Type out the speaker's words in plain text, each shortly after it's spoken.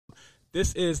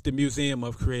This is the Museum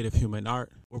of Creative Human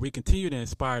Art, where we continue to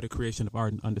inspire the creation of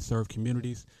art in underserved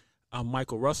communities. I'm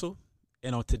Michael Russell,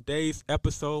 and on today's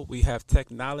episode, we have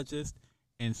technologist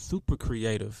and super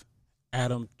creative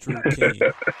Adam Drew King.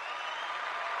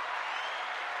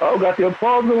 Oh, got the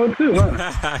applause going too,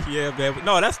 huh? Yeah, man.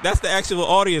 No, that's the actual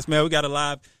audience, man. We got a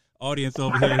live audience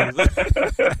over here.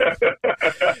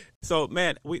 So,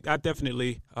 man, I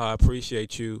definitely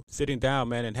appreciate you sitting down,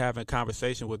 man, and having a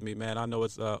conversation with me, man. I know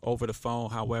it's over the phone.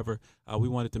 However, we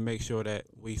wanted to make sure that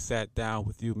we sat down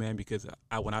with you, man, because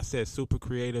when I said super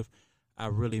creative, I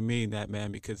really mean that,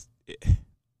 man, because,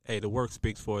 the work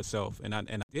speaks for itself.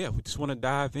 And we just want to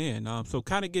dive in. So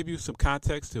kind of give you some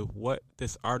context to what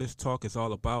this Artist Talk is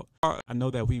all about. I know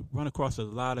that we run across a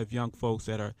lot of young folks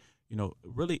that are,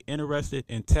 really interested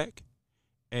in tech.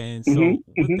 And so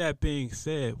with that being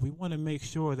said, we want to make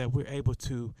sure that we're able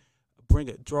to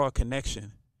draw a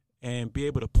connection and be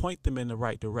able to point them in the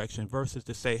right direction versus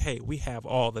to say, hey, we have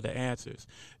all of the answers.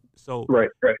 So right.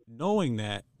 Knowing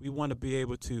that, we want to be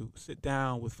able to sit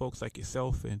down with folks like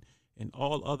yourself and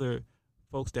all other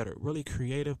folks that are really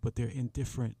creative, but they're in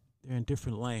different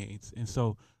lanes. And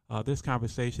so this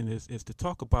conversation is to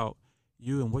talk about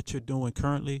you and what you're doing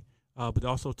currently, but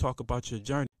also talk about your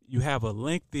journey. You have a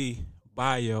lengthy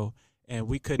bio, and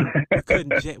we couldn't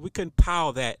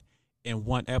pile that in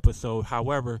one episode.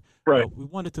 However, we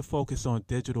wanted to focus on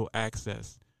digital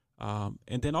access,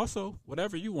 and then also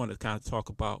whatever you want to kind of talk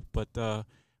about. But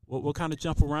we'll kind of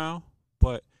jump around.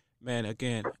 But man,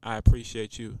 again, I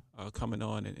appreciate you coming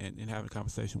on and having a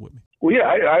conversation with me. Well, yeah,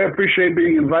 I appreciate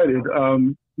being invited.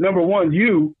 Number one,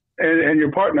 you and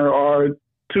your partner are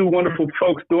two wonderful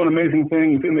folks doing amazing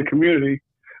things in the community.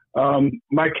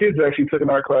 My kids actually took an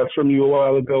art class from you a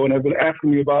while ago, and have been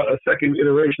asking me about a second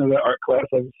iteration of that art class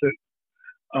ever since.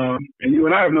 And you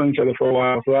and I have known each other for a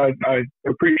while, so I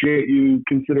appreciate you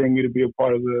considering me to be a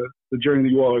part of the journey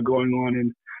that you all are going on,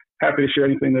 and happy to share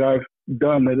anything that I've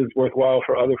done that is worthwhile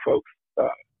for other folks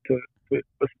to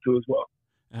listen to as well.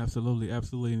 Absolutely.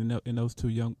 And those two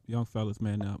young fellas,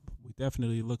 man, we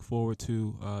definitely look forward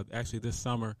to actually this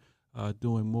summer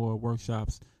doing more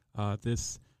workshops.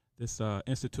 This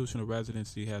institutional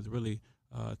residency has really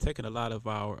taken a lot of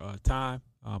our time.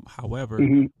 However,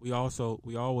 we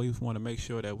always want to make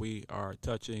sure that we are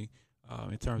touching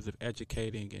in terms of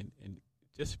educating and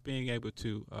just being able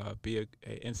to be an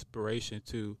inspiration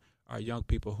to our young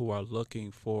people who are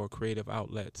looking for creative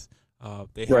outlets.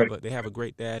 They have a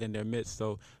great dad in their midst,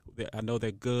 so I know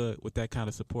they're good with that kind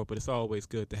of support, but it's always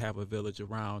good to have a village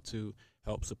around to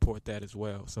help support that as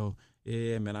well. So,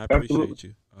 yeah, man, I appreciate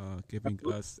you giving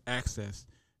us access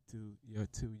to your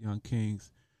two young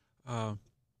kings.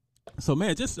 So,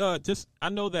 man, just I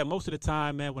know that most of the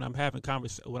time, man, when I'm having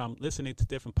when I'm listening to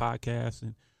different podcasts,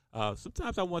 and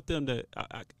sometimes I want them to,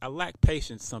 I lack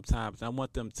patience sometimes. I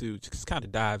want them to just kind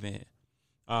of dive in.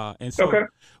 And so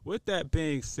with that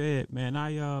being said, man,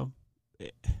 I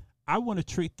want to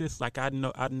treat this like I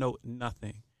know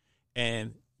nothing.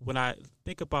 And when I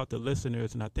think about the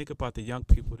listeners and I think about the young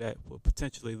people that will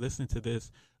potentially listen to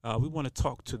this, we want to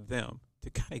talk to them to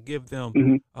kind of give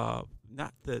them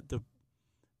not the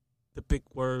big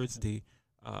words, the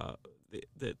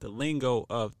lingo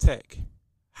of tech.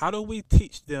 How do we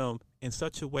teach them in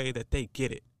such a way that they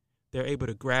get it? They're able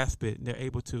to grasp it, and they're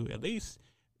able to at least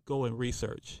go and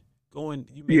research.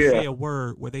 You may say a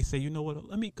word where they say, you know what,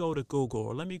 let me go to Google,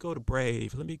 or let me go to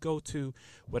Brave, let me go to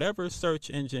whatever search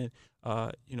engine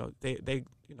they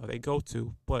go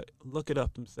to, but look it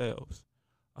up themselves.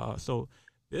 So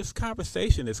this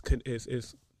conversation is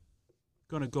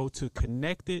going to go to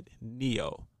Connected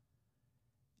Neo.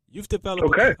 You've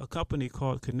developed a company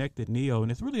called Connected Neo,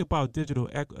 and it's really about digital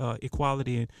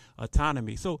equality and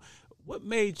autonomy. So what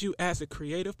made you as a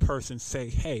creative person say,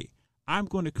 hey, I'm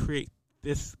going to create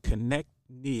this Connected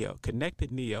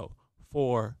Neo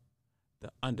for the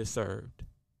underserved?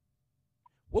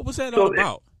 What was that all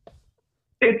about?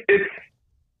 It's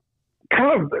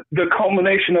kind of the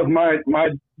culmination of my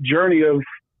journey of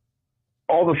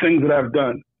all the things that I've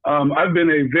done. I've been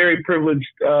a very privileged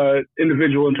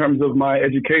individual in terms of my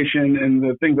education and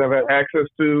the things I've had access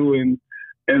to,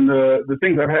 and the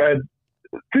things I've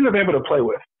been able to play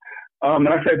with. And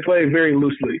I say play very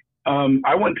loosely.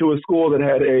 I went to a school that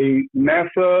had a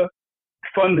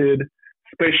NASA-funded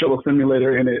space shuttle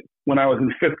simulator in it when I was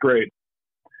in 5th grade.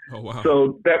 Oh, wow.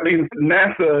 So that means an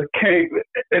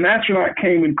astronaut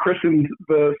came and christened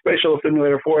the space shuttle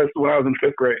simulator for us when I was in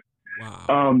 5th grade.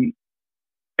 Wow.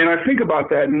 And I think about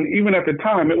that, and even at the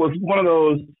time, it was one of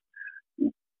those,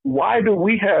 why do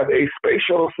we have a space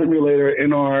shuttle simulator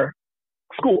in our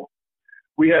school?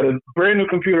 We had a brand new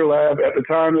computer lab. At the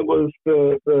time, it was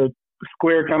the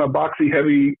square kind of boxy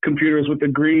heavy computers with the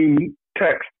green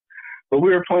text. But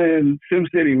we were playing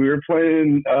SimCity. We were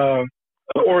playing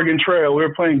Oregon Trail. We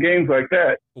were playing games like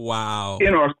that. Wow.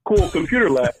 In our school computer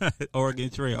lab. Oregon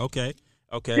Trail. Okay.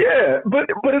 Yeah, but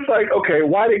it's like, okay,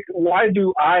 why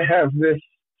do I have this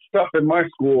stuff in my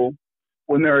school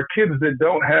when there are kids that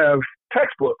don't have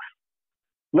textbooks,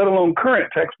 let alone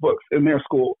current textbooks in their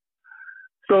school?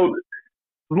 So,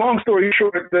 long story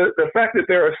short, the fact that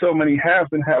there are so many haves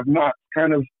and have-nots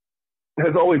kind of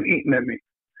has always eaten at me.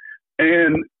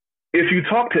 And if you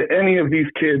talk to any of these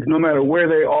kids, no matter where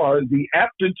they are, the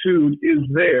aptitude is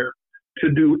there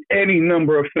to do any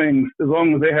number of things as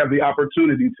long as they have the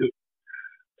opportunity to.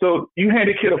 So you hand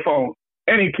a kid a phone,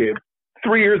 any kid,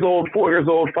 3 years old, 4 years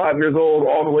old, 5 years old,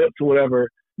 all the way up to whatever,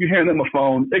 you hand them a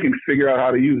phone, they can figure out how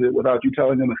to use it without you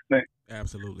telling them a thing.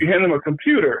 Absolutely. You hand them a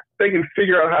computer, they can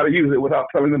figure out how to use it without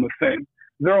telling them a thing.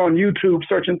 They're on YouTube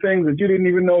searching things that you didn't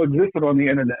even know existed on the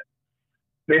internet.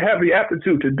 They have the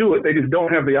aptitude to do it. They just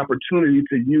don't have the opportunity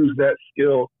to use that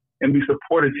skill and be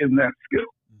supported in that skill.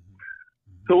 Mm-hmm.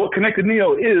 So what Connected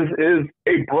Neo is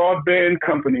a broadband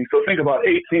company. So think about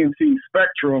AT&T,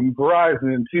 Spectrum,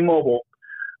 Verizon, T-Mobile.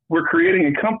 We're creating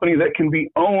a company that can be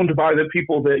owned by the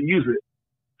people that use it.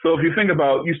 So if you think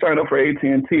about, you sign up for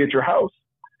AT&T at your house,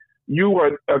 you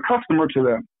are a customer to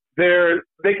them.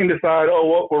 They can decide, oh,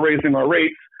 well, we're raising our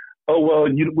rates. Oh, well,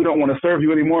 we don't want to serve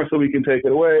you anymore, so we can take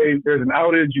it away. There's an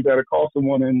outage. You got to call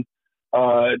someone in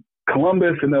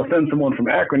Columbus, and they'll send someone from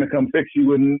Akron to come fix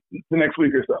you in the next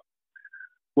week or so.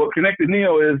 What Connected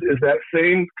Neo is that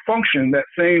same function, that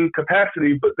same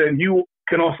capacity, but then you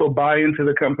can also buy into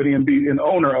the company and be an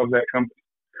owner of that company.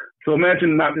 So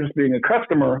imagine not just being a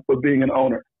customer, but being an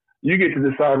owner. You get to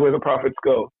decide where the profits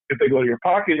go. If they go to your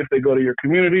pocket, if they go to your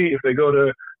community, if they go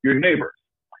to your neighbors.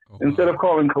 Instead of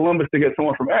calling Columbus to get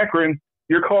someone from Akron,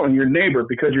 you're calling your neighbor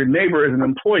because your neighbor is an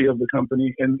employee of the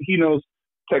company and he knows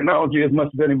technology as much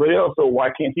as anybody else. So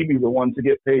why can't he be the one to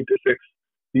get paid to fix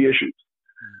the issues?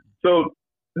 So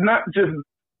not just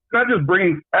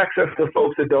bringing access to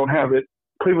folks that don't have it.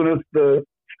 Cleveland is the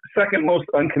second most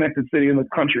unconnected city in the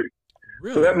country.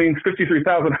 Really? So that means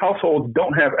 53,000 households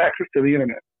don't have access to the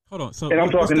internet. Hold on. So and I'm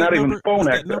talking not even phone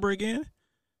access. That number again?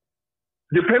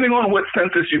 Depending on what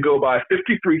census you go by,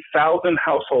 53,000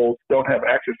 households don't have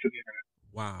access to the internet.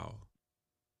 Wow.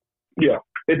 Yeah,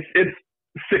 it's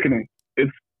sickening.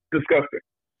 It's disgusting.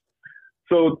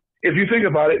 So if you think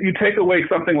about it, you take away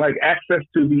something like access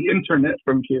to the internet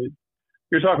from kids.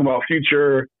 You're talking about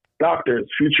future doctors,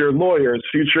 future lawyers,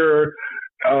 future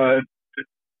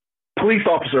police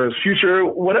officers, future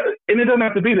whatever. And it doesn't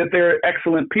have to be that they're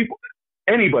excellent people.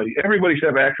 Everybody should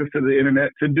have access to the internet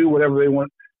to do whatever they want.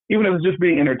 Even if it's just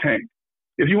being entertained.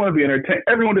 If you want to be entertained,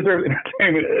 everyone deserves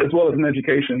entertainment as well as an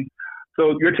education.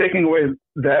 So you're taking away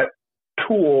that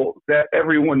tool that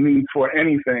everyone needs for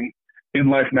anything in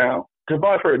life now. To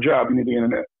apply for a job, you need the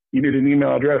internet. You need an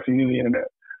email address, you need the internet.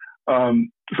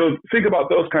 So think about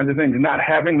those kinds of things. Not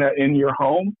having that in your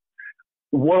home,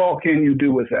 what all can you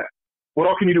do with that? What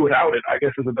all can you do without it, I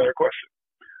guess is a better question.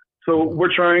 So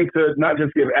we're trying to not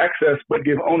just give access, but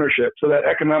give ownership. So that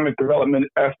economic development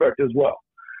aspect as well.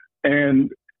 And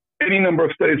any number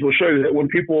of studies will show you that when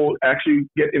people actually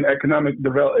get an economic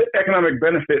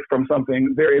benefit from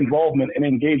something, their involvement and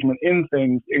engagement in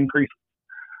things increases.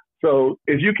 So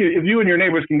if you and your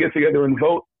neighbors can get together and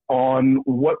vote on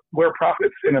where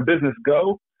profits in a business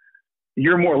go,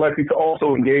 you're more likely to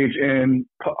also engage in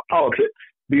politics,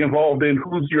 be involved in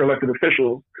who's your elected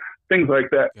officials, things like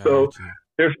that. Gotcha. So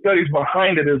there's studies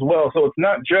behind it as well. So it's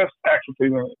not just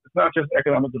it's not just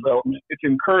economic development. It's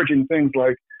encouraging things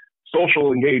like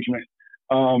social engagement.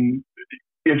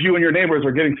 If you and your neighbors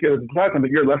are getting together to decide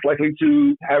something, you're less likely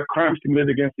to have crimes committed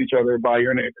against each other by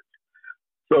your neighbors.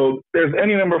 So there's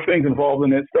any number of things involved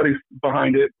in it, studies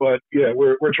behind it. But yeah,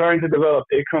 we're trying to develop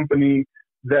a company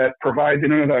that provides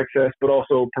internet access, but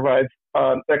also provides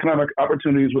economic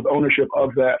opportunities with ownership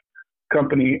of that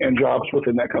company and jobs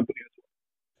within that company as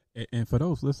well. And for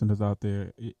those listeners out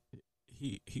there,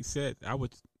 he said, I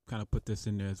would kind of put this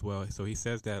in there as well. So he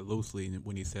says that loosely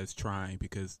when he says trying,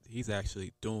 because he's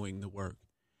actually doing the work.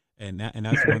 And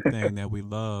that's one thing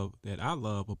that I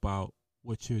love about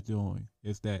what you're doing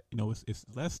is that, it's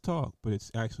less talk, but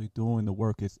it's actually doing the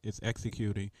work. It's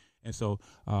executing. And so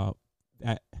I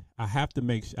have to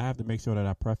make sure that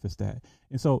I preface that.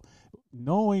 And so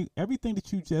knowing everything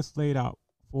that you just laid out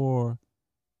for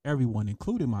everyone,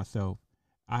 including myself,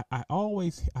 I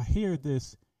hear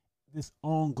this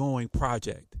ongoing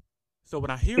project. So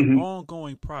when I hear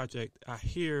ongoing project, I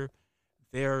hear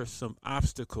there are some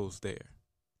obstacles there.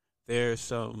 There's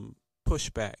some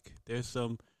pushback. There's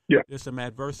some Yeah. There's some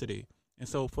adversity. And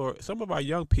so for some of our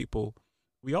young people,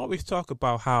 we always talk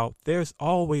about how there's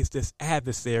always this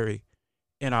adversary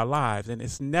in our lives, and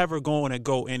it's never going to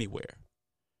go anywhere.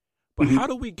 But Mm-hmm. how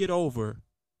do we get over?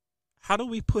 How do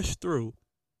we push through?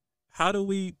 How do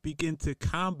we begin to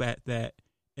combat that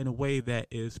in a way that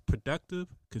is productive,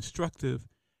 constructive,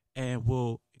 and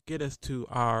will get us to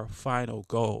our final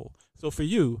goal? So for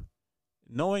you,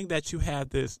 knowing that you have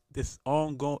this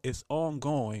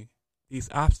ongoing, these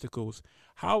obstacles,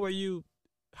 how are you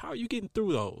getting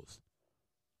through those?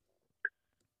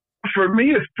 For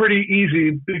me, it's pretty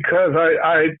easy because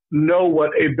I know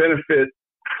what a benefit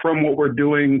from what we're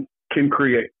doing can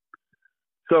create.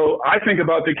 So I think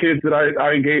about the kids that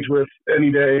I engage with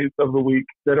any day of the week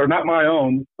that are not my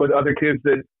own, but other kids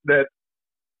that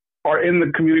are in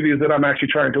the communities that I'm actually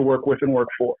trying to work with and work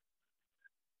for.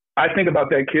 I think about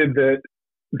that kid that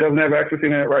doesn't have access to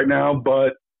internet right now,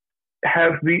 but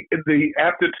has the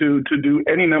aptitude to do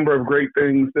any number of great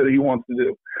things that he wants to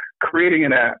do. Creating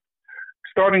an app,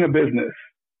 starting a business,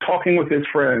 talking with his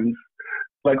friends,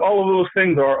 like all of those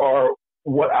things are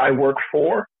what I work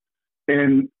for.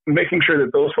 And making sure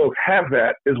that those folks have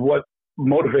that is what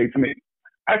motivates me.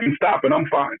 I can stop and I'm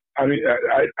fine. I mean,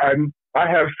 I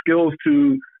have skills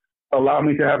to allow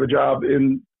me to have a job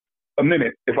in a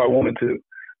minute if I wanted to.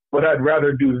 But I'd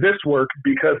rather do this work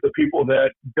because the people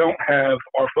that don't have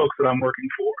are folks that I'm working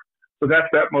for. So that's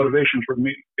that motivation for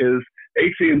me is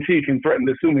AT&T can threaten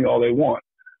to sue me all they want,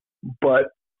 but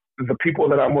the people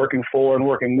that I'm working for and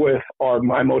working with are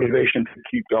my motivation to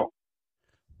keep going.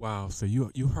 Wow. So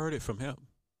you heard it from him.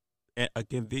 And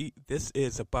again, this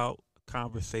is about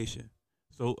conversation.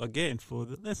 So again, for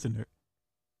the listener,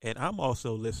 and I'm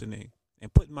also listening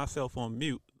and putting myself on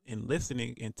mute and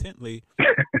listening intently,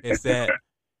 is that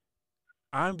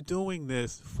I'm doing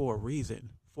this for a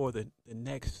reason, for the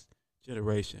next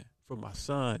generation, for my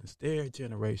sons, their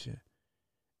generation.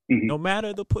 Mm-hmm. No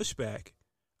matter the pushback,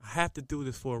 I have to do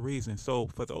this for a reason. So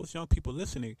for those young people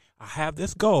listening, I have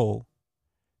this goal.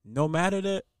 No matter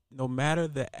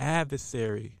the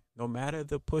adversary, no matter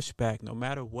the pushback, no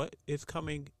matter what is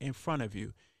coming in front of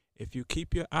you, if you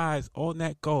keep your eyes on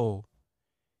that goal,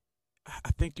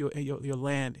 I think you'll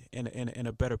land in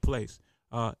a better place.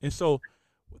 And so,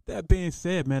 with that being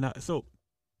said, man,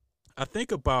 I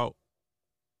think about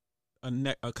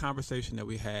a conversation that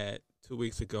we had 2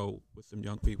 weeks ago with some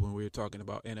young people when we were talking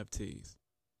about NFTs.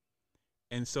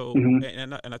 And so, mm-hmm.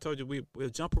 and I told you we'll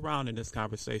jump around in this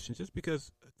conversation just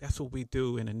because that's what we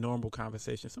do in a normal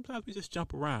conversation. Sometimes we just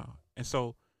jump around. And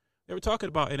so they were talking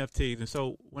about NFTs. And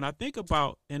so when I think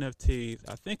about NFTs,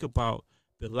 I think about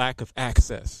the lack of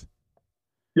access.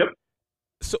 Yep.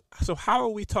 So how are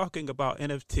we talking about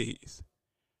NFTs?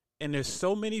 And there's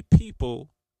so many people,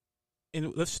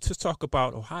 and let's just talk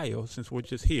about Ohio since we're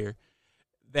just here,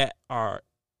 that are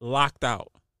locked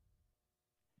out.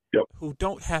 Yep. Who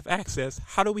don't have access.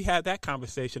 How do we have that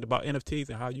conversation about NFTs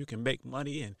and how you can make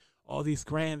money and all these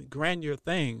grandeur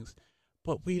things,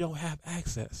 but we don't have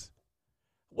access?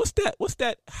 What's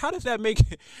that? How does that make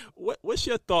it? What's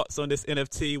your thoughts on this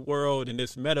NFT world and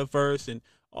this metaverse and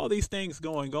all these things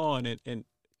going on? And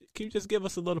can you just give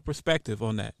us a little perspective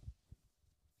on that?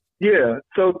 Yeah.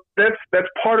 So that's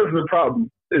part of the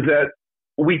problem is that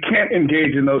we can't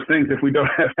engage in those things if we don't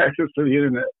have access to the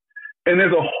internet. And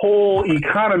there's a whole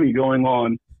economy going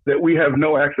on that we have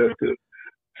no access to.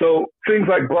 So things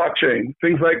like blockchain,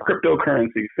 things like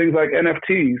cryptocurrency, things like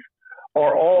NFTs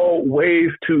are all ways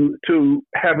to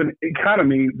have an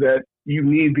economy that you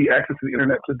need the access to the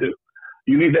internet to do.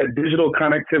 You need that digital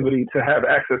connectivity to have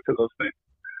access to those things.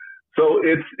 So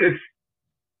it's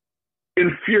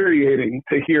infuriating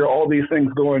to hear all these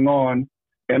things going on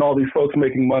and all these folks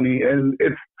making money. And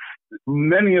it's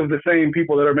many of the same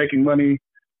people that are making money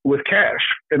with cash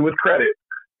and with credit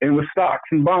and with stocks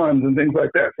and bonds and things like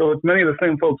that. So it's many of the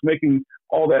same folks making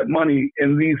all that money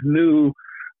in these new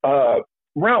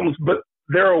realms. But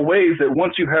there are ways that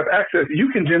once you have access, you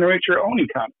can generate your own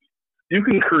economy. You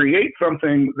can create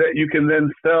something that you can then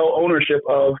sell ownership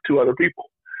of to other people.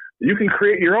 You can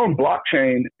create your own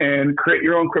blockchain and create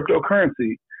your own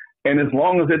cryptocurrency. And as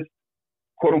long as it's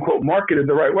quote unquote marketed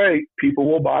the right way, people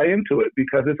will buy into it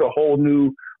because it's a whole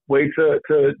new way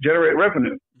to generate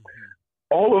revenue.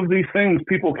 All of these things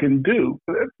people can do.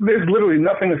 There's literally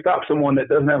nothing to stop someone that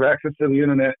doesn't have access to the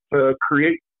internet to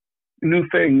create new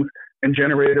things and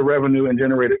generate a revenue and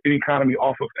generate an economy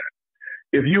off of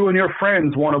that. If you and your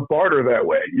friends want to barter that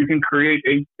way, you can create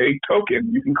a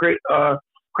token. You can create a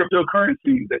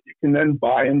cryptocurrency that you can then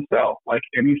buy and sell like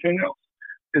anything else.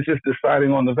 It's just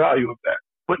deciding on the value of that.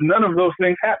 But none of those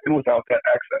things happen without that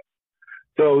access.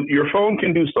 So your phone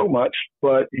can do so much,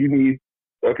 but you need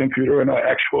a computer and an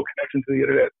actual connection to the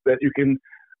internet that you can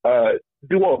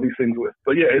do all these things with.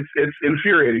 But yeah, it's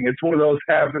infuriating. It's one of those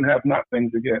have and have not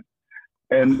things again.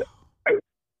 And it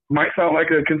might sound like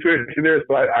a conspiracy theorist,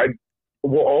 but I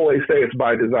will always say it's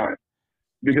by design.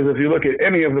 Because if you look at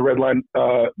any of the red line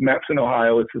maps in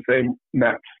Ohio, it's the same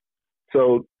maps.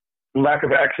 So lack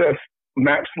of access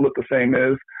maps look the same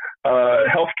as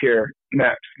healthcare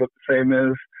maps look the same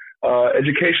as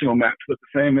educational maps look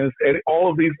the same as, and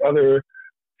all of these other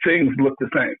things look the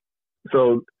same.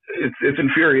 So it's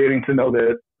infuriating to know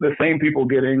that the same people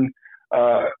getting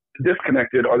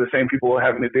disconnected are the same people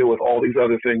having to deal with all these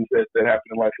other things that happen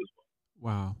in life as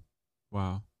well.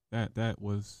 Wow. That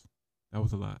was a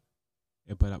lot.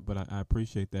 But I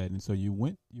appreciate that. And so you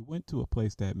went to a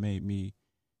place that made me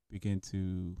begin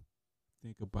to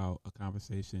think about a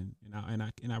conversation, and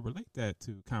I relate that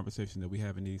to conversation that we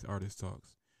have in these artist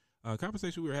talks. A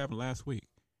conversation we were having last week,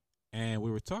 and we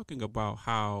were talking about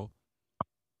how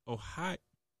Ohio,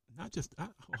 not just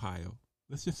Ohio,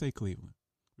 let's just say Cleveland.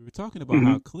 We were talking about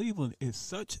how Cleveland is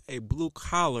such a blue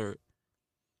collar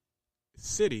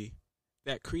city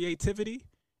that creativity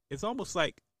is almost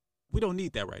like we don't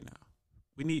need that right now.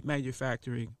 We need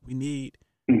manufacturing. We need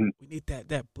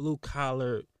that blue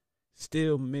collar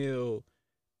steel mill.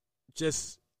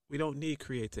 Just we don't need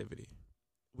creativity.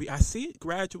 I see it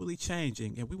gradually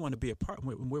changing, and we want to be a part.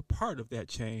 We're part of that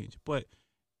change, but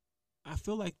I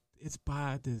feel like it's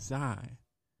by design.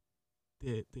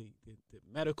 The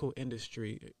medical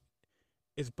industry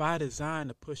is by design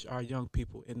to push our young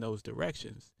people in those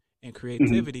directions, and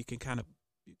creativity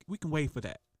we can wait for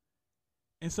that.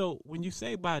 And so when you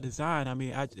say by design, I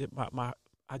mean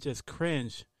I just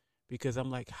cringe because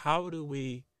I'm like, how do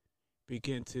we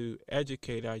begin to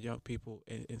educate our young people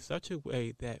in such a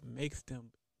way that makes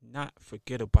them not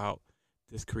forget about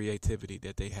this creativity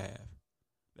that they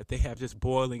have just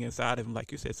boiling inside of them?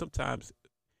 Like you said, sometimes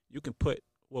you can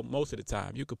most of the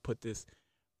time, you could put this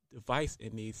device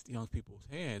in these young people's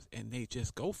hands and they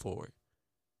just go for it.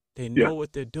 They know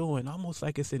what they're doing, almost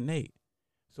like it's innate.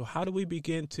 So how do we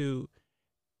begin to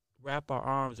wrap our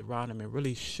arms around them and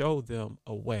really show them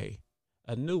a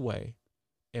new way?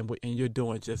 And you're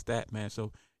doing just that, man.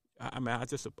 So, I mean, I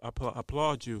just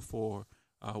applaud you for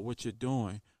what you're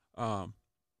doing.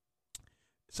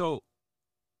 So,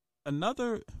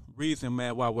 another reason,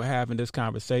 man, why we're having this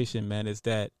conversation, man, is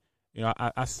that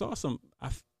I saw some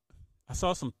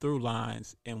through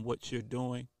lines in what you're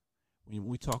doing. When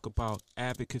we talk about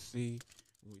advocacy,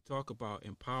 when we talk about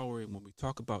empowering, when we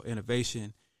talk about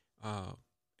innovation, and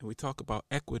we talk about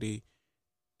equity,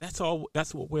 that's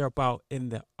what we're about in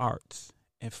the arts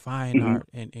and fine art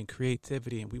and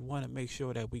creativity, and we want to make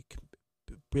sure that we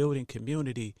building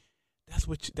community. That's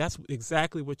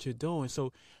exactly what you're doing.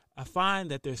 So I find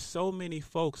that there's so many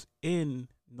folks in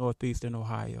Northeastern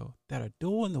Ohio that are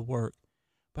doing the work,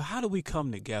 but how do we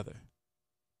come together?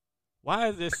 Why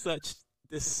is there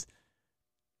this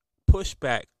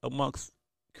pushback amongst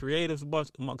creatives,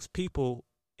 amongst people,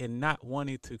 in not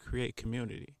wanting to create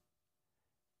community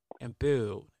and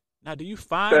build? Now, do you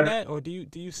find that, or do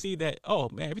you see that? Oh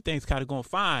man, everything's kind of going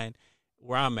fine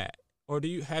where I'm at, or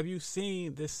have you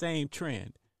seen the same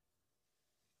trend?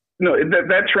 No,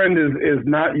 that trend is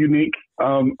not unique.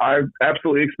 I've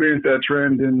absolutely experienced that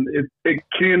trend, and it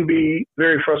can be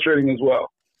very frustrating as well.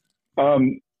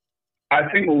 I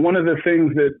think one of the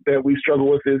things that we struggle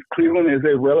with is Cleveland is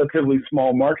a relatively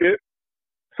small market,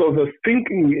 so the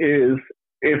thinking is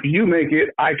if you make it,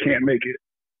 I can't make it.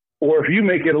 Or if you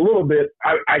make it a little bit,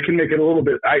 I can make it a little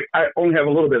bit. I only have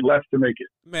a little bit left to make it.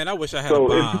 Man, I wish I had a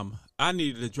bomb. I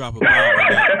needed to drop a bomb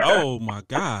on that. Oh, my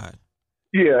God.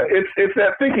 Yeah, it's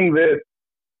that thinking that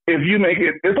if you make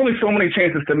it, there's only so many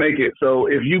chances to make it. So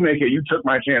if you make it, you took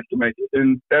my chance to make it.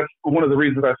 And that's one of the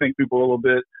reasons I think people are a little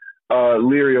bit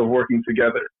leery of working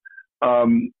together. I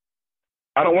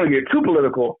don't want to get too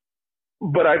political,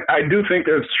 but I do think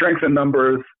there's strength in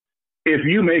numbers. If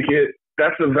you make it,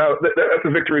 that's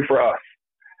a victory for us.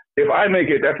 If I make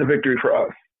it, that's a victory for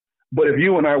us. But if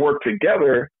you and I work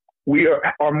together, we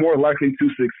are more likely to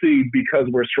succeed because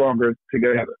we're stronger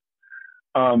together.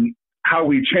 How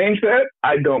we change that,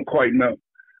 I don't quite know.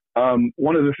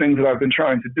 One of the things that I've been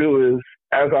trying to do is,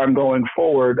 as I'm going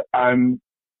forward, I'm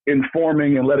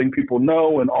informing and letting people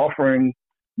know and offering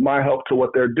my help to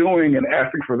what they're doing and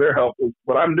asking for their help with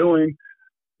what I'm doing.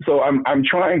 So I'm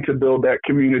trying to build that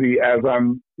community as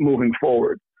I'm moving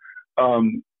forward.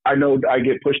 I know I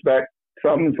get pushed back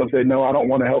some say, no, I don't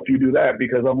want to help you do that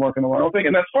because I'm working on my own thing,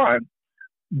 and that's fine.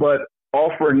 But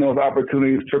offering those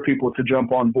opportunities for people to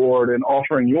jump on board and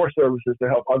offering your services to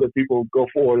help other people go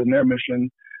forward in their mission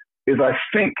is, I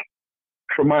think,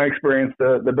 from my experience,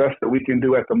 the best that we can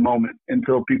do at the moment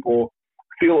until people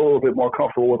feel a little bit more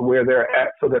comfortable with where they're at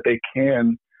so that they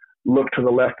can look to the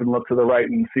left and look to the right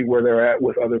and see where they're at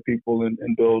with other people and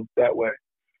build that way.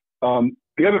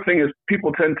 The other thing is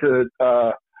people tend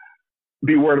to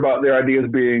be worried about their ideas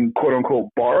being quote unquote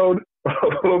borrowed a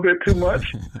little bit too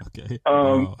much. Okay.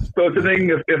 So it's the thing,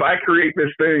 if I create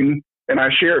this thing and I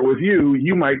share it with you,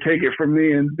 you might take it from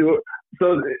me and do it.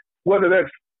 So whether that's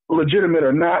legitimate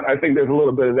or not, I think there's a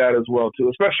little bit of that as well too,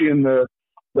 especially in the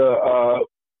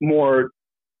more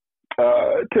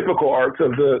typical arts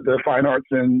of the fine arts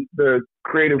and the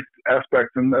creative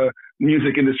aspects and the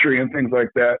music industry and things like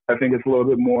that. I think it's a little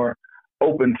bit more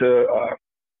open to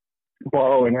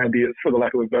borrowing ideas, for the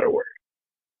lack of a better word.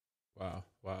 Wow.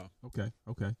 Okay.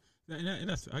 And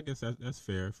that's, I guess that's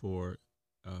fair for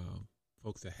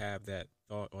folks to have that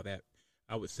thought, or that,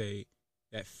 I would say,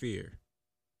 that fear.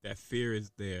 That fear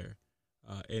is there,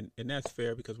 and that's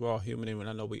fair because we're all human, and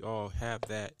I know we all have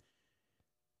that.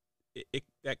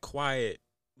 That quiet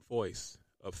voice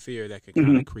of fear that can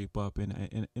kind of creep up,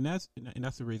 and that's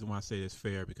the reason why I say it's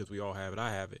fair, because we all have it.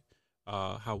 I have it.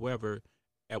 However,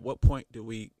 at what point do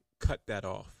we cut that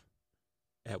off?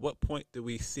 At what point do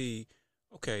we see,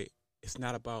 okay, it's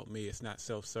not about me, it's not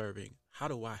self-serving. How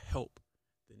do I help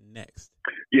the next?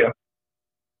 Yeah.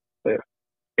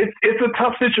 It's a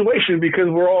tough situation because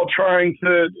we're all trying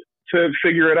to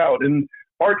figure it out, and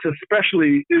arts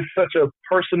especially is such a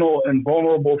personal and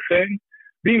vulnerable thing.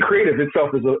 Being creative itself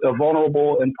is a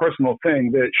vulnerable and personal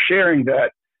thing, that sharing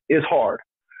that is hard.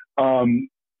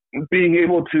 Being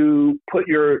able to put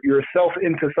yourself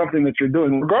into something that you're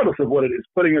doing, regardless of what it is,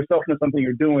 putting yourself into something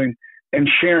you're doing and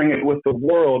sharing it with the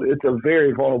world, it's a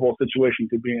very vulnerable situation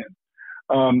to be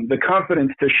in. The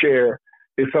confidence to share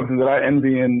is something that I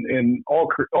envy in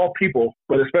all people,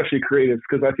 but especially creatives,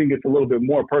 because I think it's a little bit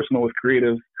more personal with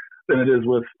creatives than it is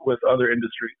with other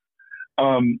industries.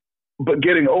 But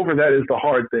getting over that is the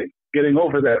hard thing. Getting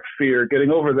over that fear, getting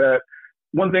over that.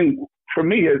 One thing for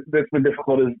me that's been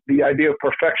difficult is the idea of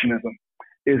perfectionism.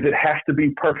 Is it has to be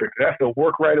perfect. It has to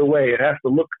work right away. It has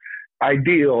to look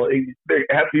ideal. It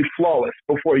has to be flawless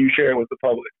before you share it with the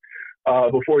public,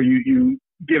 before you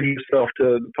give yourself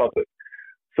to the public.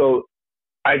 So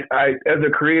I as a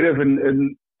creative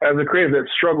and as a creative that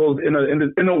struggles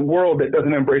in a world that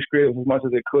doesn't embrace creatives as much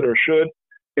as it could or should,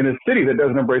 in a city that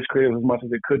doesn't embrace creatives as much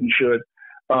as it could and should,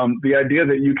 the idea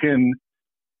that you can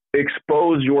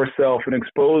expose yourself and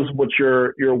expose what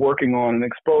you're working on and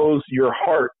expose your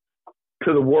heart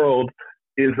to the world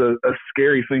is a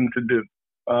scary thing to do.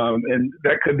 And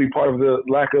that could be part of the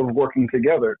lack of working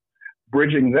together.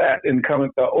 Bridging that and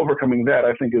overcoming that,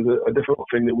 I think, is a difficult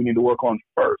thing that we need to work on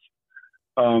first.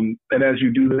 And as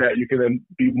you do that, you can then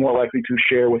be more likely to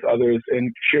share with others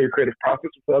and share your creative process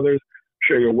with others,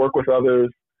 share your work with others,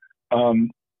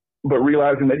 but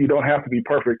realizing that you don't have to be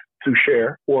perfect to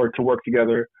share or to work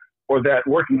together, or that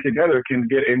working together can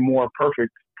get a more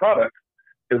perfect product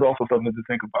is also something to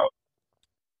think about.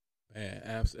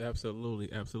 Yeah, absolutely.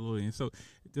 And so,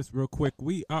 just real quick,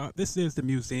 this is the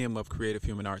Museum of Creative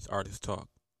Human Arts Artist Talk.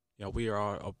 We are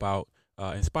all about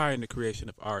inspiring the creation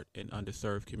of art in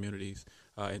underserved communities.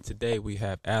 And today we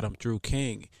have Adam Drew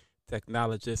King,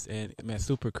 technologist and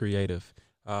super creative.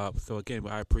 So again,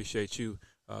 I appreciate you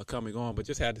coming on, but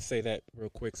just had to say that real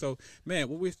quick. So, man,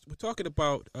 when we're talking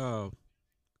about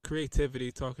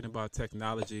creativity, talking about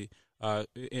technology,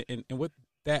 and with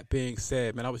that being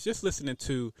said, man, I was just listening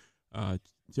to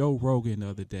Joe Rogan the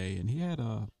other day, and he had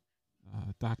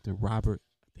Dr. Robert,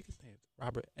 I think his name is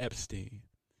Robert Epstein,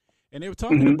 and they were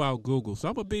talking about Google. So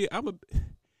I'm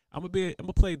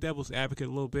gonna play devil's advocate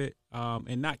a little bit,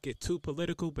 and not get too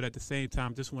political, but at the same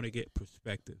time, just want to get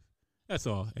perspective. That's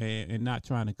all, and not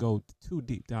trying to go too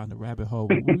deep down the rabbit hole.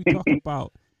 But when we talk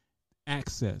about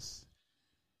access,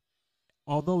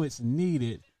 although it's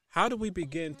needed, how do we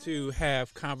begin to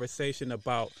have conversation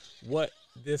about what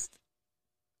this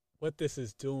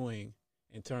is doing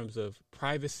in terms of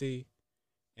privacy,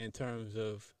 in terms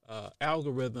of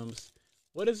algorithms?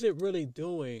 What is it really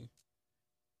doing?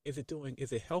 Is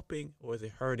it helping, or is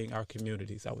it hurting our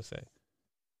communities, I would say?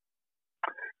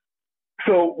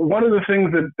 So one of the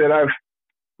things that I've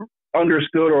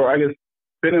understood, or I guess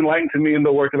been enlightened to me in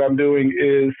the work that I'm doing,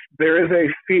 is there is a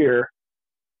fear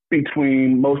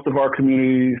between most of our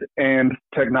communities and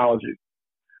technology.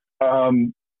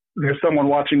 There's someone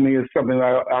watching me is something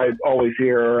that I always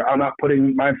hear. I'm not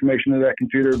putting my information in that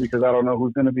computer because I don't know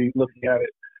who's going to be looking at it.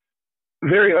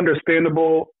 Very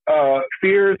understandable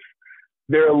fears.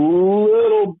 They're a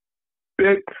little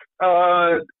bit,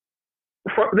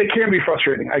 they can be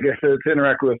frustrating, I guess, to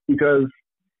interact with, because,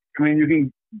 I mean, you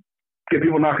can get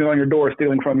people knocking on your door,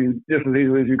 stealing from you just as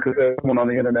easily as you could someone on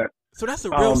the internet. So that's a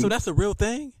real. So that's a real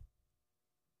thing.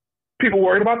 People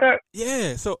worried about that?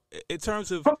 Yeah. So in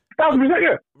terms of 1,000%,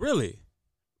 yeah. Really.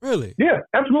 Yeah,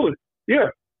 absolutely. Yeah.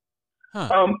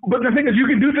 Huh. But the thing is, you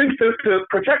can do things to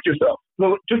protect yourself.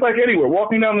 So just like anywhere,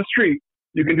 walking down the street,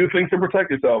 you can do things to protect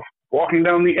yourself. Walking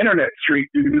down the internet street,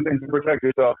 you can do things to protect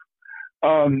yourself.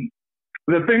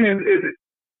 The thing is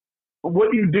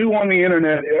what you do on the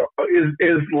internet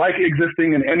is like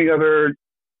existing in any other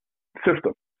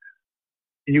system.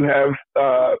 You have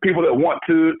people that want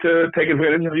to take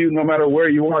advantage of you no matter where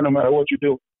you are, no matter what you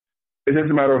do. It's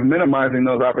just a matter of minimizing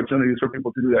those opportunities for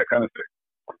people to do that kind of thing.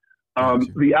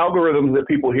 The algorithms that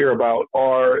people hear about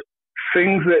are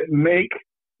things that make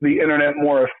the internet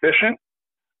more efficient.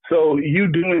 So you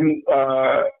going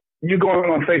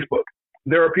on Facebook,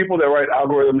 there are people that write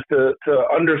algorithms to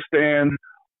understand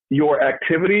your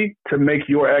activity to make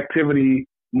your activity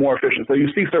more efficient. So you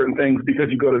see certain things because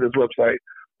you go to this website,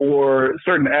 or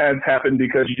certain ads happen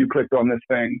because you clicked on this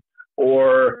thing,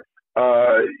 or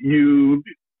you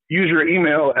use your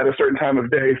email at a certain time of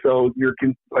day. So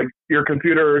your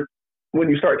computer, when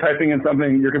you start typing in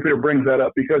something, your computer brings that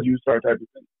up because you start typing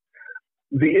things.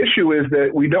 The issue is that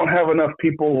we don't have enough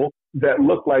people that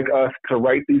look like us to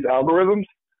write these algorithms.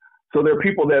 So there are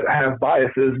people that have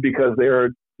biases because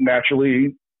they're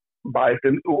naturally biased,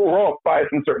 and we're all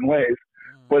biased in certain ways.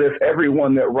 But if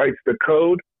everyone that writes the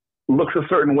code looks a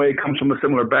certain way, comes from a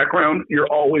similar background, you're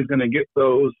always going to get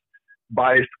those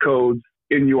biased codes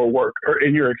in your work or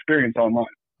in your experience online.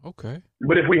 Okay.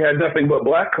 But if we had nothing but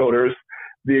black coders,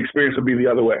 the experience would be the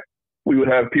other way. We would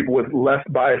have people with less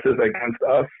biases against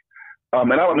us.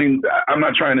 And I'm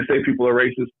not trying to say people are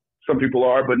racist. Some people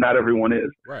are, but not everyone is.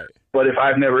 Right. But if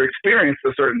I've never experienced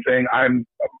a certain thing,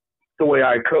 the way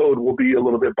I code will be a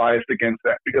little bit biased against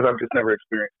that because I've just never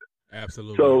experienced it.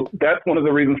 Absolutely. So that's one of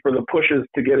the reasons for the pushes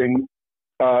to getting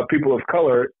people of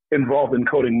color involved in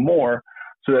coding more,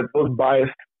 so that those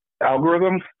biased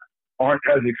algorithms aren't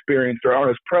as experienced or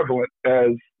aren't as prevalent as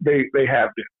they have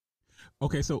been.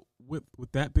 Okay, so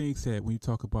with that being said, when you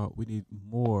talk about we need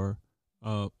more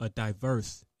of a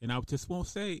diverse, and I just won't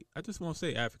say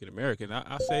African American,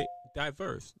 I'll say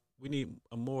diverse. We need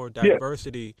a more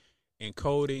diversity in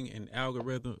coding and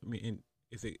algorithm. I mean,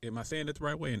 am I saying it the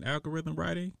right way, in algorithm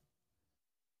writing?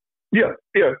 Yeah.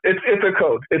 It's a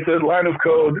code. It's a line of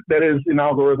code that is an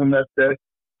algorithm that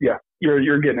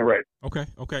you're getting it right.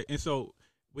 Okay. And so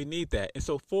we need that. And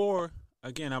so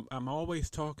I'm always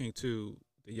talking to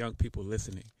the young people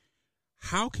listening.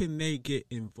 How can they get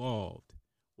involved?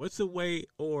 What's a way,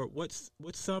 or what's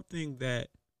something that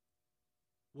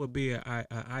would be an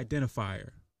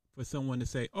identifier for someone to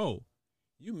say, oh,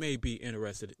 you may be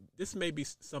interested. This may be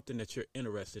something that you're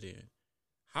interested in.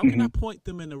 How can I point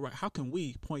them how can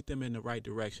we point them in the right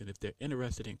direction if they're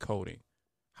interested in coding?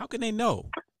 How can they know?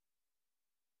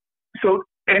 So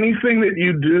anything that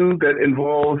you do that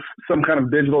involves some kind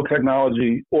of digital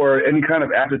technology or any kind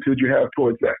of aptitude you have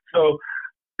towards that. So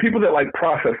people that like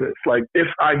processes, like if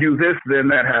I do this, then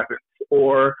that happens,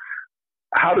 or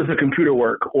how does a computer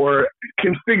work, or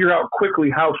can figure out quickly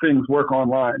how things work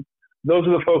online. Those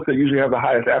are the folks that usually have the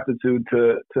highest aptitude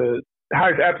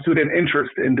highest aptitude and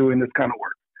interest in doing this kind of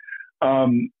work.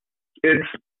 It's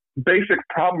basic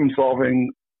problem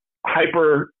solving,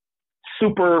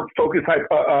 super focused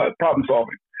problem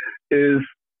solving is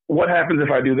what happens if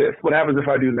I do this? What happens if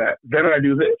I do that? Then I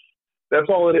do this. That's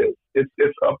all it is. It's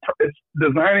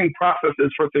designing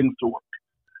processes for things to work.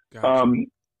 Gotcha.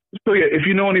 So yeah, if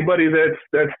you know anybody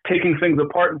that's taking things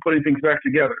apart and putting things back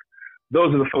together,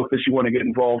 those are the folks that you want to get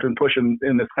involved and push in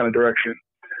this kind of direction.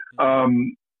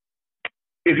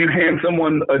 If you hand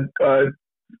someone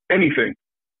anything,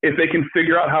 if they can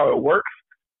figure out how it works,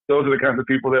 those are the kinds of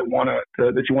people that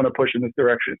that you want to push in this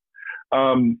direction.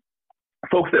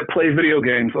 Folks that play video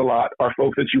games a lot are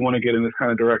folks that you want to get in this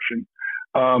kind of direction.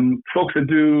 Folks that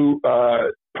do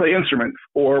play instruments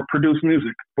or produce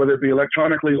music, whether it be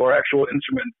electronically or actual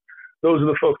instruments, those are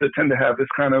the folks that tend to have this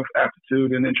kind of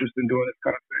aptitude and interest in doing this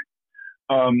kind of thing.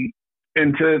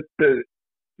 And to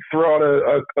throw out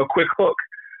a quick hook,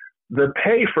 the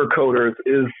pay for coders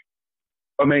is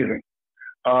amazing.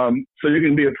 So you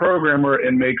can be a programmer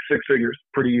and make six figures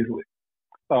pretty easily.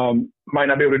 Might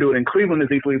not be able to do it in Cleveland as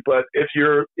easily, but if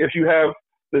you have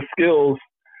the skills,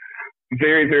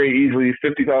 very, very easily,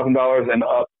 $50,000 and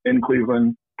up in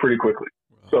Cleveland pretty quickly.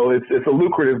 Wow. So it's a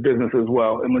lucrative business as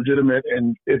well, and legitimate,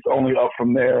 and it's only up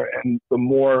from there. And the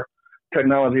more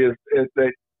technology is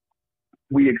that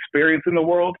we experience in the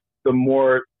world, the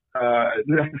more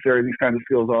necessary these kinds of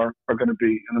skills are going to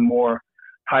be, and the more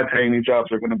high-paying these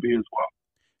jobs are going to be as well.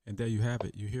 And there you have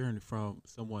it. You're hearing from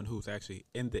someone who's actually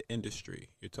in the industry.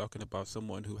 You're talking about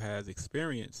someone who has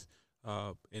experience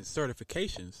in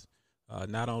certifications,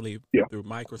 not only Yeah. through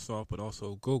Microsoft, but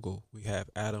also Google. We have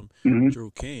Adam Hmm.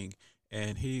 Drew King,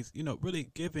 and he's,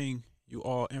 really giving you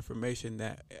all information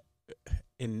that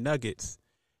in nuggets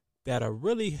that are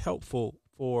really helpful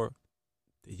for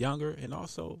the younger and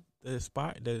also the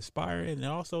aspiring, and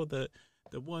also the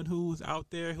one who's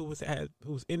out there who's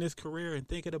in his career and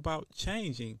thinking about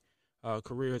changing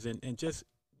careers, and just,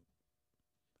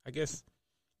 I guess,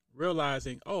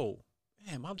 realizing, oh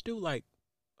man, I do like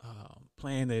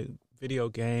playing the video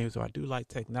games, or I do like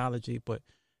technology, but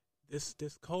this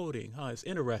coding, it's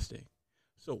interesting.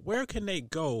 So where can they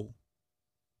go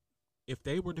if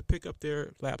they were to pick up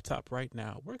their laptop right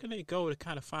now? Where can they go to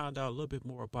kind of find out a little bit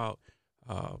more about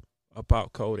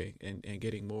coding and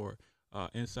getting more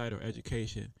insight or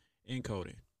education in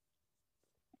coding?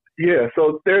 Yeah.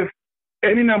 So there's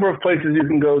any number of places you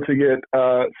can go to get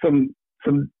some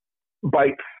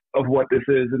bites of what this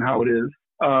is and how it is.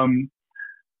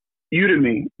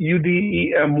 Udemy,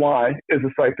 Udemy, is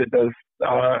a site that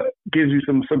gives you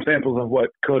some samples of what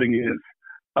coding is.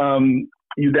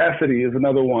 Udacity is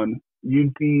another one.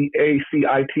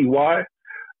 Udacity.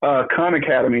 Khan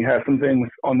Academy has some things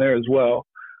on there as well.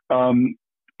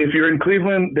 If you're in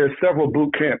Cleveland, there's several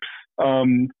boot camps.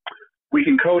 We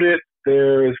Can Code It.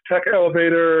 There's Tech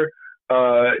Elevator.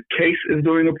 Case is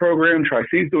doing a program.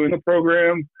 Tri-C is doing a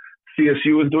program.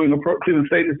 CSU is doing Cleveland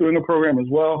State is doing a program as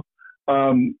well.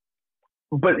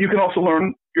 But you can also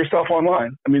learn yourself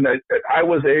online. I mean, I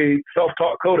was a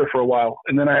self-taught coder for a while,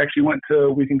 and then I actually went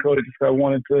to We Can Code It just because I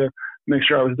wanted to make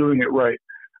sure I was doing it right.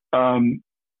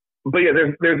 But yeah,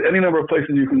 there's any number of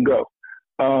places you can go.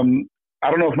 I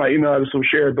don't know if my email address was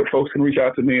shared, but folks can reach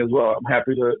out to me as well. I'm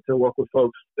happy to work with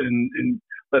folks and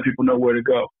let people know where to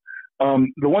go.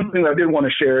 The one thing I did want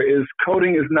to share is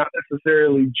coding is not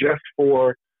necessarily just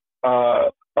for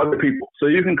other people. So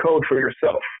you can code for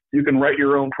yourself. You can write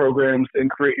your own programs and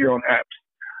create your own apps.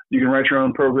 You can write your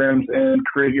own programs and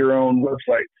create your own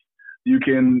websites. You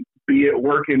can be at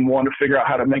work and want to figure out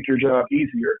how to make your job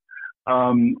easier.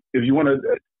 If you want to,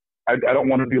 I don't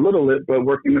want to belittle it, but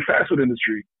working in the fast food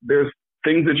industry, there's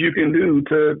things that you can do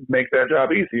to make that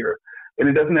job easier. And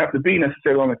it doesn't have to be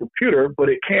necessarily on a computer, but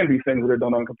it can be things that are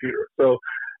done on a computer. So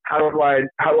how do I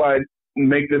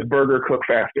make this burger cook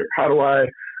faster? How do I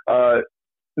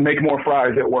make more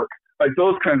fries at work? Like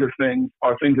those kinds of things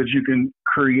are things that you can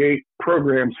create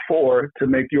programs for to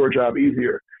make your job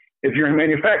easier. If you're in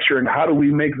manufacturing, how do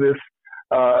we make this,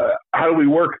 how do we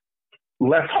work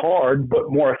less hard but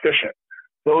more efficient?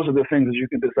 Those are the things that you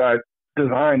can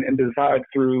design and decide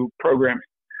through programming.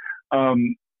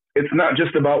 It's not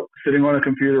just about sitting on a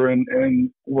computer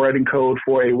and writing code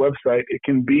for a website. It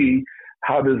can be,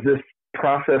 how does this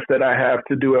process that I have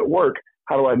to do at work,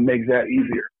 how do I make that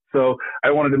easier? So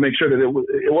I wanted to make sure that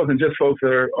it wasn't just folks that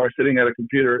are sitting at a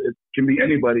computer. It can be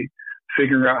anybody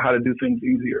figuring out how to do things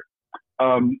easier.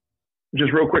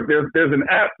 Just real quick, there's an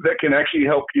app that can actually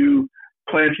help you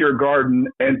plant your garden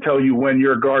and tell you when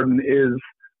your garden is,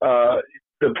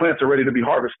 the plants are ready to be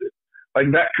harvested,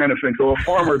 like that kind of thing. So a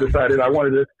farmer decided I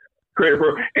wanted to create a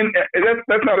program, and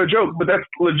that's not a joke, but that's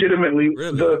legitimately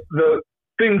Really? the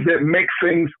things that make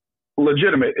things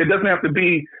legitimate. It doesn't have to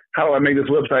be, how do I make this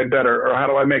website better, or how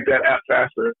do I make that app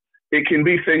faster? It can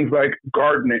be things like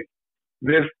gardening.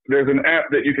 There's an app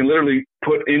that you can literally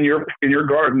put in your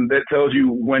garden that tells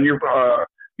you when your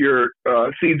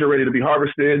seeds are ready to be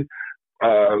harvested,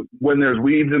 when there's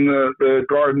weeds in the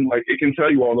garden. Like, it can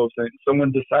tell you all those things.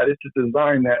 Someone decided to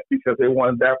design that because they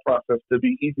wanted that process to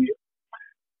be easier.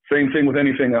 Same thing with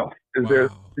anything else.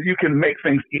 You can make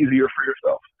things easier for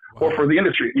yourself or for the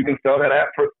industry. You can sell that app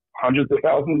for hundreds of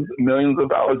thousands, millions of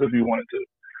dollars if you wanted to.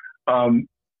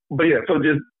 But yeah, so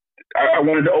just I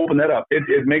wanted to open that up.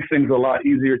 It makes things a lot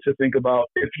easier to think about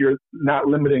if you're not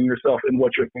limiting yourself in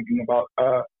what you're thinking about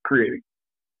creating.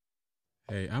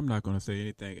 Hey, I'm not going to say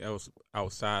anything else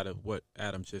outside of what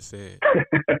Adam just said.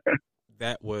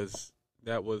 That was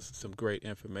some great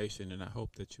information, and I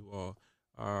hope that you all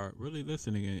are really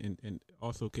listening and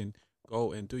also can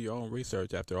go and do your own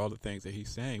research after all the things that he's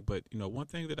saying. But one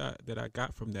thing that I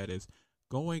got from that is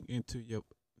going into your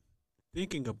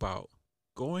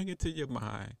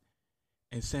mind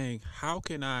and saying, how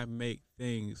can I make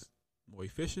things more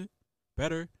efficient,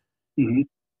 better, mm-hmm.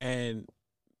 and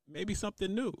maybe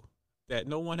something new that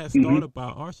no one has mm-hmm. thought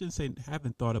about, or I shouldn't say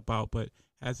haven't thought about, but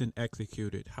hasn't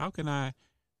executed. How can I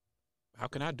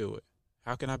do it?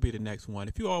 How can I be the next one?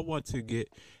 If you all want to get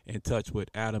in touch with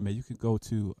Adam, and you can go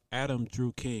to Adam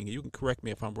Drew King. You can correct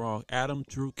me if I'm wrong. Adam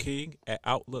Drew King at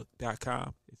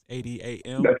Outlook.com. It's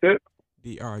That's it.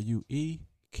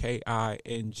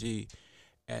 ADAMDRUEKING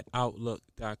at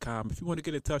Outlook.com. If you want to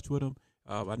get in touch with him,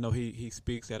 I know he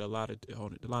speaks at on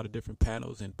a lot of different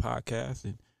panels and podcasts.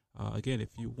 And again,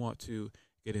 if you want to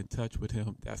get in touch with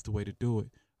him, that's the way to do it.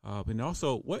 And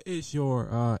also, what is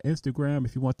your Instagram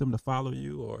if you want them to follow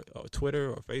you, or Twitter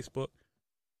or Facebook?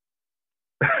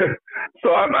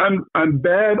 So I'm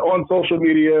bad on social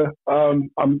media. I'm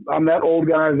that old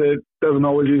guy that doesn't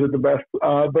always use it the best.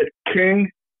 But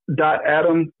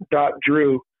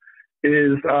king.adam.drew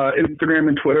is Instagram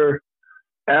and Twitter.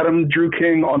 Adam Drew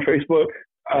King on Facebook.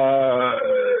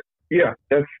 Yeah,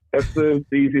 that's the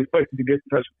easiest place to get in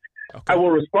touch. Okay. I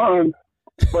will respond,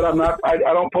 but I'm not. I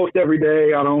don't post every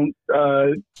day. I don't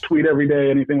tweet every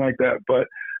day, anything like that. But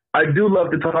I do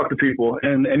love to talk to people,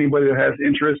 and anybody that has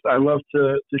interest, I love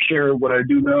to share what I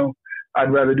do know.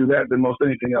 I'd rather do that than most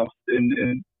anything else.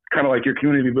 And kind of like your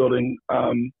community building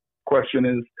question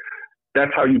is,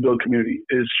 that's how you build community,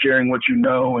 is sharing what you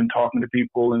know and talking to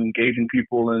people and engaging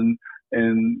people and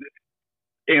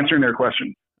answering their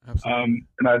questions. Absolutely.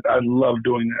 And I love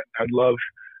doing that. I'd love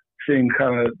seeing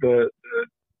kind of the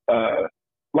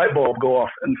light bulb go off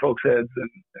in folks' heads and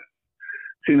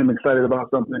seeing them excited about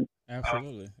something.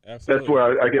 Absolutely. That's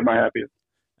where I get my happiest.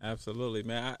 Absolutely,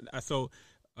 man. So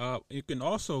you can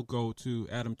also go to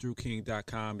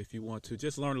AdamDrewKing.com if you want to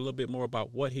just learn a little bit more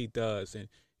about what he does and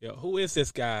who is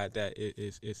this guy that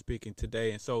is speaking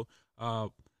today. And so I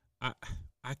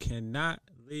cannot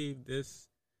leave this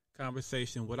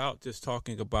conversation without just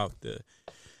talking about the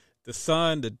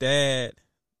son, the dad,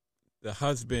 the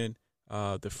husband,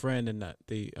 the friend, and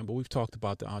we've talked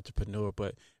about the entrepreneur,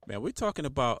 but man, we're talking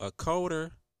about a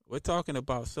coder. We're talking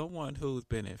about someone who's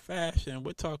been in fashion.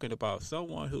 We're talking about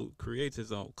someone who creates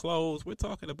his own clothes. We're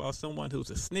talking about someone who's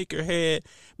a sneakerhead.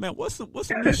 Man, what's some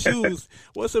new shoes?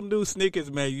 What's some new sneakers,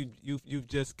 man? You've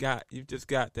just got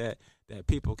that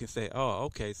people can say, oh,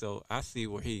 okay, so I see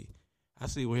where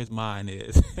his mind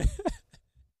is.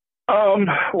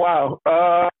 Wow.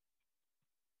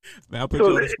 Man, I'll put you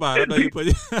on the spot. I know you put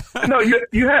No, you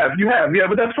have, yeah,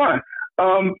 but that's fine.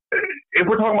 If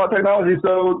we're talking about technology,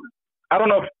 so I don't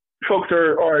know if folks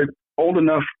are old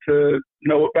enough to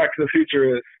know what Back to the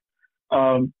Future is,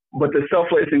 but the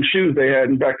self-lacing shoes they had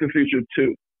in Back to the Future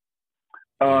 2.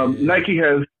 Nike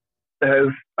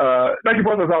Nike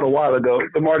brought those out a while ago,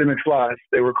 the Marty McFlys,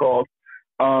 they were called,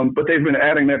 but they've been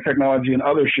adding that technology in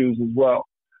other shoes as well.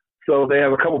 So they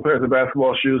have a couple pairs of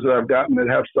basketball shoes that I've gotten that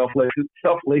have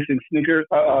self-lacing sneaker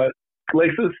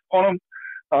laces on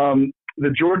them.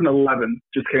 The Jordan 11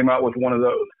 just came out with one of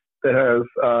those that has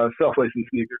self-lacing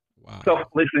sneakers,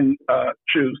 self-lacing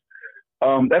shoes.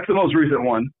 That's the most recent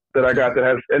one that I got that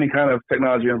has any kind of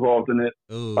technology involved in it.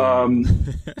 Hold on.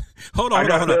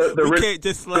 We can't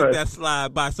just let that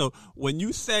slide by. So when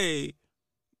you say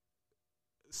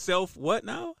what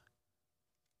now?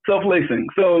 Self-lacing.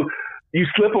 So you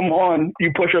slip them on,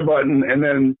 you push a button, and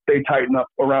then they tighten up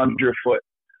around your foot.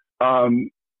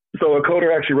 So a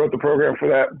coder actually wrote the program for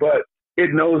that, but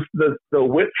it knows the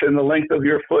width and the length of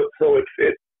your foot, so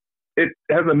it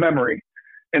has a memory,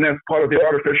 and that's part of the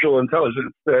artificial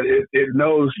intelligence, that it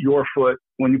knows your foot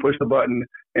when you push the button,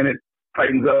 and it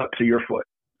tightens up to your foot.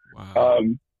 Wow.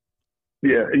 And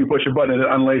you push a button and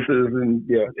it unlaces, and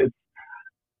it's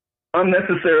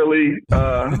unnecessarily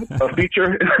a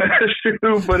feature in a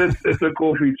shoe, but it's a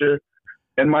cool feature.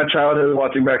 And my childhood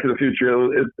watching Back to the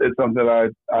Future, it's something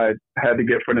I had to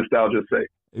get for nostalgia's sake.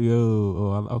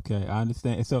 Okay, I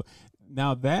understand. And so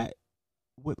now that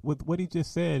with what he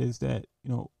just said is that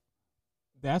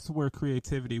that's where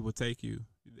creativity will take you,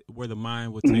 where the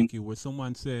mind will take you. Where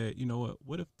someone said,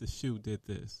 what if the shoe did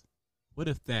this? What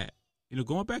if that?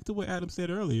 Going back to what Adam said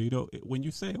earlier, when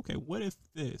you say, okay, what if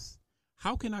this?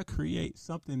 How can I create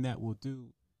something that will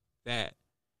do that?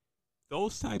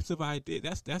 Those types of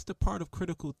ideas, that's the part of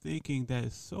critical thinking that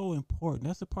is so important.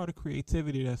 That's the part of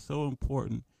creativity that's so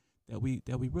important that we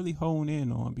really hone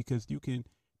in on, because you can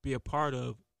be a part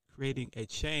of creating a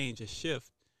change, a shift,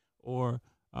 or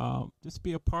just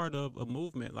be a part of a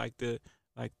movement like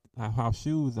how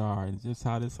shoes are, and just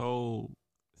how this whole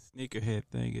sneakerhead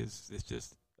thing is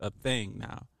just a thing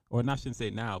now, or I shouldn't say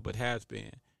now, but has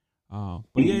been. But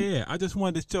yeah, I just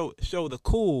wanted to show the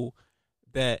cool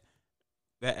that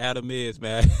Adam is,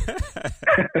 man.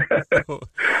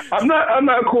 I'm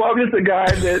not cool. I'm just a guy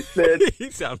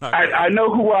that I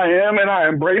know who I am, and I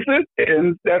embrace it,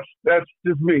 and that's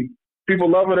just me. People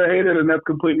love it or hate it, and that's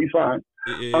completely fine.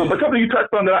 But something you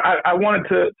touched on that I wanted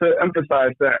to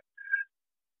emphasize, that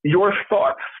your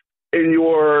thoughts and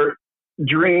your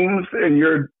dreams and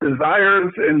your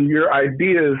desires and your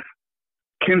ideas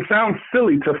can sound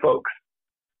silly to folks.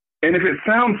 And if it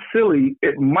sounds silly,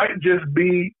 it might just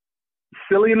be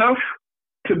silly enough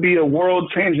to be a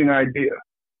world-changing idea.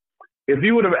 If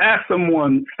you would have asked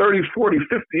someone 30, 40,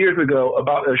 50 years ago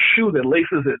about a shoe that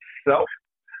laces itself,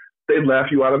 they'd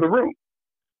laugh you out of the room.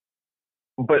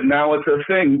 But now it's a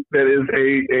thing that is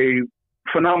a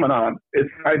phenomenon. It's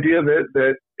an idea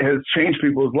that has changed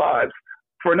people's lives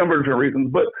for a number of different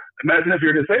reasons. But imagine if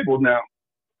you're disabled now.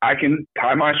 I can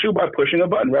tie my shoe by pushing a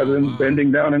button rather than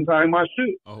bending down and tying my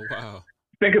shoe. Oh, wow.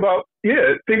 Think about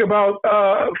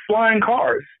flying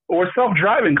cars or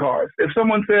self-driving cars. If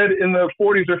someone said in the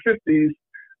 40s or 50s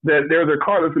that there's a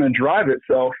car that's going to drive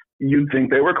itself, you'd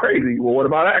think they were crazy. Well, what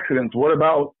about accidents? What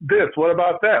about this? What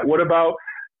about that? What about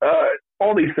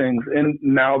all these things? And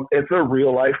now it's a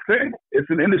real life thing.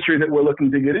 It's an industry that we're looking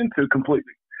to get into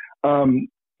completely.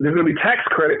 There's going to be tax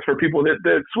credits for people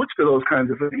that switch to those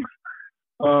kinds of things.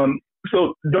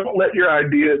 So don't let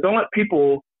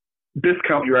people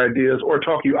discount your ideas or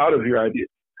talk you out of your ideas.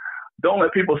 Don't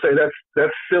let people say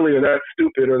that's silly or that's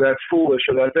stupid or that's foolish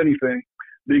or that's anything,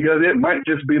 because it might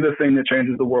just be the thing that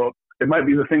changes the world. It might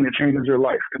be the thing that changes your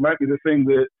life. It might be the thing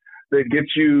that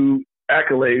gets you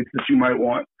accolades that you might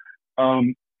want.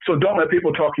 So don't let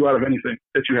people talk you out of anything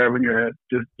that you have in your head.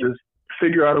 Just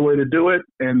figure out a way to do it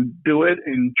and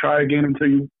try again until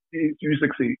you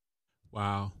succeed.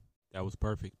 Wow. That was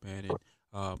perfect, man.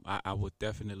 And I would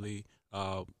definitely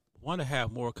want to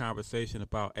have more conversation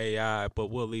about AI, but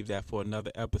we'll leave that for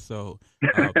another episode.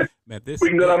 Man, we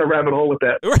can go down a rabbit hole with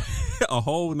that. A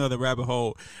whole nother rabbit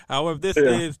hole. However, this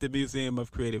is the Museum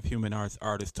of Creative Human Arts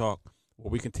Artist Talk, where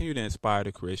we continue to inspire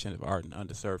the creation of art in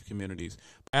underserved communities.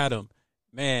 Adam,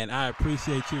 man, I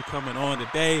appreciate you coming on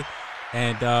today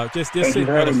and just sitting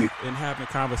with us and having a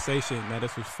conversation. Man,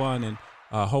 this was fun, and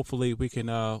hopefully we can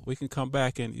come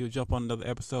back and you'll jump on another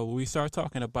episode where we start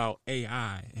talking about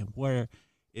AI and where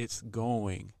it's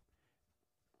going.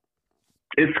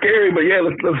 It's scary, but yeah,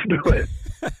 let's do it.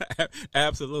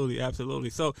 Absolutely.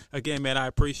 So again, man, I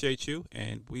appreciate you,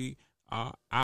 and we are out.